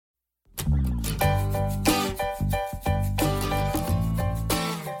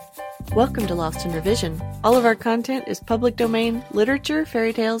Welcome to Lost in Revision. All of our content is public domain, literature,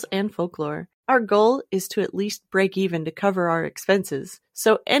 fairy tales, and folklore. Our goal is to at least break even to cover our expenses,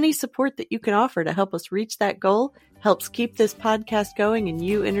 so any support that you can offer to help us reach that goal helps keep this podcast going and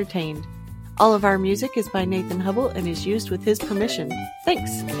you entertained. All of our music is by Nathan Hubble and is used with his permission.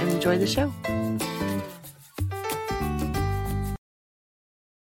 Thanks, and enjoy the show.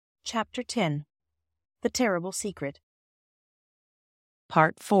 Chapter 10. The Terrible Secret.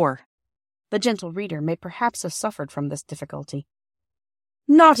 Part 4. The gentle reader may perhaps have suffered from this difficulty.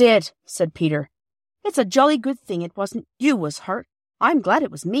 "Not it," said Peter. "It's a jolly good thing it wasn't you was hurt. I'm glad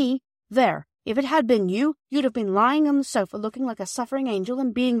it was me. There, if it had been you, you'd have been lying on the sofa looking like a suffering angel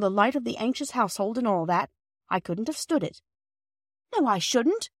and being the light of the anxious household and all that. I couldn't have stood it." "No, I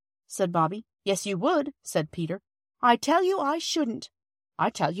shouldn't," said Bobby. "Yes, you would," said Peter. "I tell you I shouldn't." "I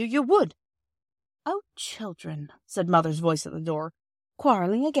tell you you would." "Oh, children," said Mother's voice at the door.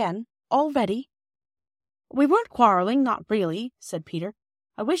 "Quarreling again? Already?" "We weren't quarreling, not really," said Peter.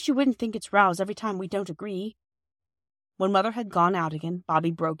 "I wish you wouldn't think it's rows every time we don't agree." When Mother had gone out again,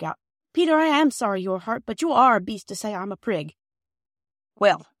 Bobby broke out, "Peter, I am sorry you're hurt, but you are a beast to say I'm a prig."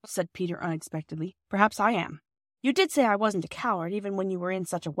 "Well," said Peter unexpectedly, "perhaps I am. You did say I wasn't a coward, even when you were in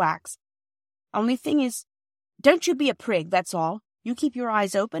such a wax. Only thing is, don't you be a prig, that's all. You keep your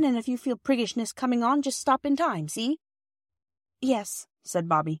eyes open, and if you feel priggishness coming on, just stop in time, see?" "Yes," said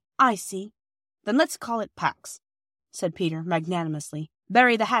Bobby, "I see." "Then let's call it Pax," said Peter magnanimously.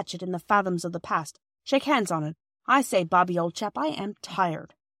 "Bury the hatchet in the fathoms of the past. Shake hands on it. I say, Bobby, old chap, I am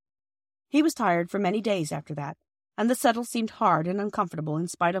tired." He was tired for many days after that, and the settle seemed hard and uncomfortable in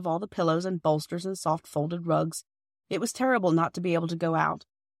spite of all the pillows and bolsters and soft folded rugs. It was terrible not to be able to go out.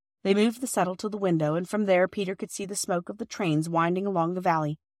 They moved the settle to the window, and from there Peter could see the smoke of the trains winding along the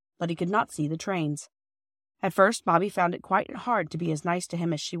valley, but he could not see the trains. At first Bobby found it quite hard to be as nice to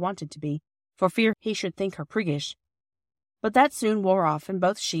him as she wanted to be, for fear he should think her priggish. But that soon wore off, and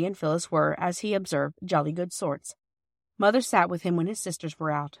both she and Phyllis were, as he observed, jolly good sorts. Mother sat with him when his sisters were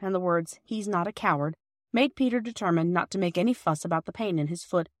out, and the words, "He's not a coward," made Peter determined not to make any fuss about the pain in his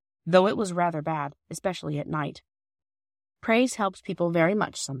foot, though it was rather bad, especially at night. Praise helps people very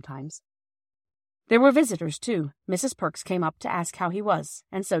much sometimes. There were visitors, too. Mrs. Perks came up to ask how he was,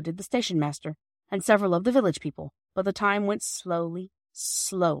 and so did the station master, and several of the village people, but the time went slowly,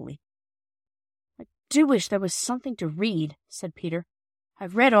 slowly. "I do wish there was something to read," said Peter.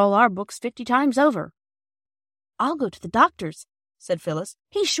 "I've read all our books 50 times over." "I'll go to the doctor's," said Phyllis.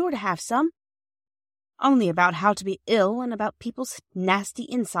 "He's sure to have some." "Only about how to be ill and about people's nasty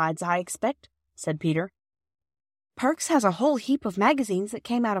insides, I expect," said Peter. "Perks has a whole heap of magazines that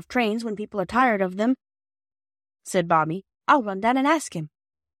came out of trains when people are tired of them," said Bobby. "I'll run down and ask him."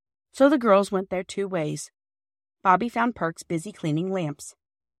 So the girls went their 2 ways. Bobby found Perks busy cleaning lamps.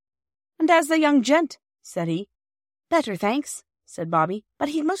 "And how's the young gent?" said he. "Better, thanks," said Bobby, "but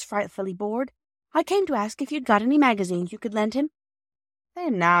he's most frightfully bored. I came to ask if you'd got any magazines you could lend him."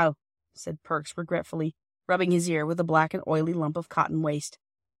 "There now," said Perks regretfully, rubbing his ear with a black and oily lump of cotton waste.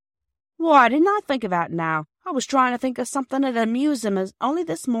 "Why didn't I think of that now? I was trying to think of something that'd amuse him as only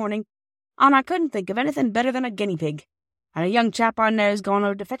this morning, and I couldn't think of anything better than a guinea pig. And a young chap I know is going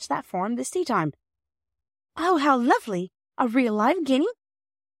over to fetch that for him this tea time." "Oh, how lovely! A real live guinea?"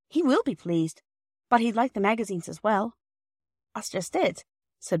 "He will be pleased, but he'd like the magazines as well." "That's just it,"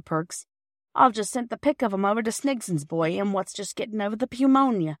 said Perks. "I've just sent the pick of 'em over to Snigson's boy, and what's just getting over the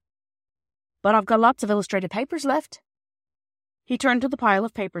pneumonia. But I've got lots of illustrated papers left." He turned to the pile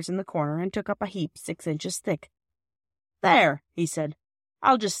of papers in the corner and took up a heap 6 inches thick. "There," he said.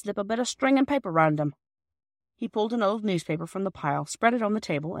 "I'll just slip a bit of string and paper round 'em." He pulled an old newspaper from the pile, spread it on the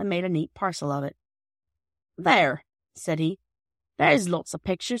table, and made a neat parcel of it. "There," said he. "There's lots of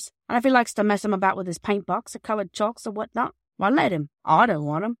pictures, and if he likes to mess 'em about with his paint box or coloured chalks or what not, why let him. I don't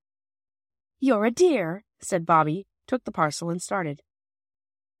want 'em." "You're a dear," said Bobby, took the parcel, and started.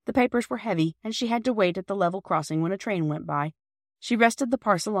 The papers were heavy, and she had to wait at the level crossing when a train went by. She rested the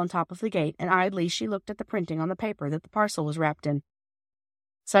parcel on top of the gate, and idly she looked at the printing on the paper that the parcel was wrapped in.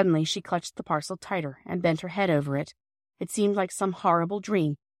 Suddenly she clutched the parcel tighter and bent her head over it. It seemed like some horrible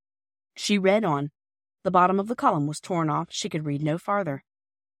dream. She read on. The bottom of the column was torn off. She could read no farther.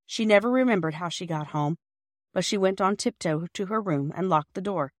 She never remembered how she got home, but she went on tiptoe to her room and locked the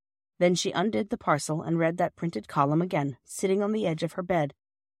door. Then she undid the parcel and read that printed column again, sitting on the edge of her bed,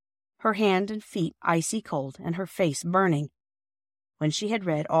 her hand and feet icy cold and her face burning. When she had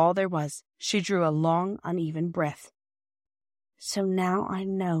read all there was, she drew a long, uneven breath. "So now I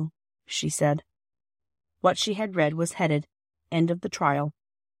know," she said. What she had read was headed, "End of the trial."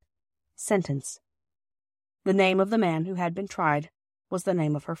 Sentence. The name of the man who had been tried was the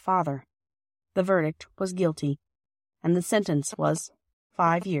name of her father. The verdict was guilty, and the sentence was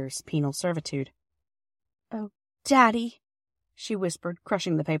 5 years penal servitude. "Oh, Daddy," she whispered,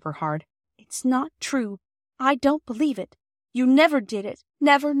 crushing the paper hard. "It's not true. I don't believe it. You never did it.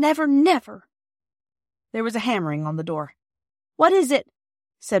 Never, never, never." There was a hammering on the door. "What is it?"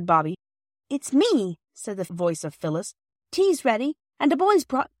 said Bobby. "It's me," said the voice of Phyllis. "Tea's ready, and the boys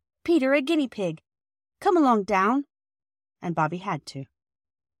brought Peter a guinea pig. Come along down." And Bobby had to.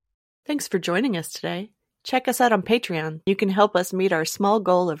 Thanks for joining us today. Check us out on Patreon. You can help us meet our small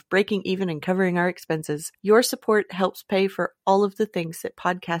goal of breaking even and covering our expenses. Your support helps pay for all of the things that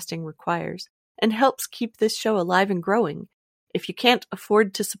podcasting requires and helps keep this show alive and growing. If you can't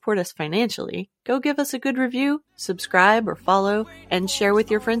afford to support us financially, go give us a good review, subscribe or follow, and share with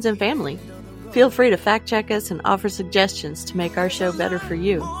your friends and family. Feel free to fact check us and offer suggestions to make our show better for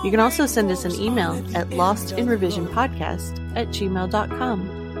you. You can also send us an email at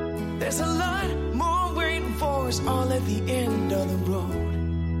lostinrevisionpodcast@gmail.com. There's a lot more waiting for us all at the end of the road.